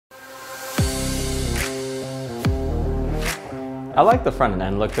I like the front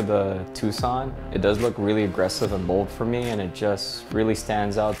end look of the Tucson. It does look really aggressive and bold for me, and it just really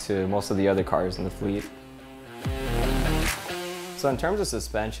stands out to most of the other cars in the fleet. So in terms of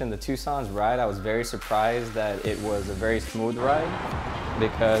suspension, the Tucson's ride, I was very surprised that it was a very smooth ride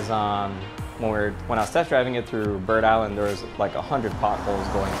because when I was test driving it through Bird Island, there was like 100 potholes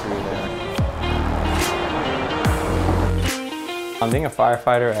going through there. Being a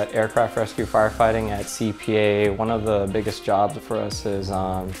firefighter at Aircraft Rescue Firefighting at CPA, one of the biggest jobs for us is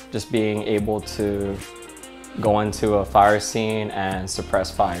just being able to go into a fire scene and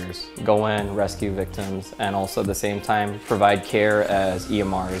suppress fires, go in, rescue victims, and also at the same time provide care as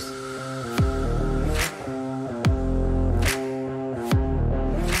EMRs.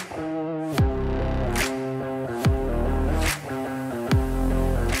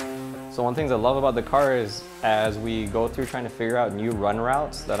 So one thing I love about the car is as we go through trying to figure out new run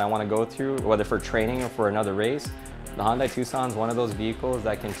routes that I want to go through, whether for training or for another race, the Hyundai Tucson is one of those vehicles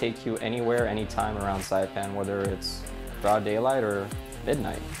that can take you anywhere, anytime around Saipan, whether it's broad daylight or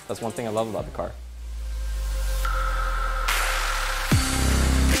midnight. That's one thing I love about the car.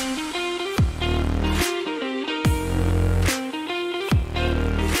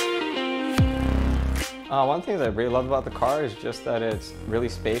 One thing that I really love about the car is just that it's really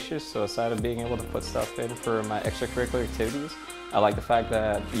spacious. So aside of being able to put stuff in for my extracurricular activities, I like the fact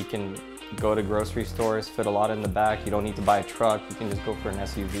that you can go to grocery stores, fit a lot in the back. You don't need to buy a truck. You can just go for an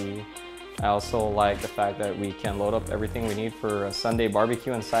SUV. I also like the fact that we can load up everything we need for a Sunday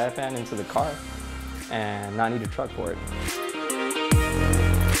barbecue in Saipan into the car and not need a truck for it.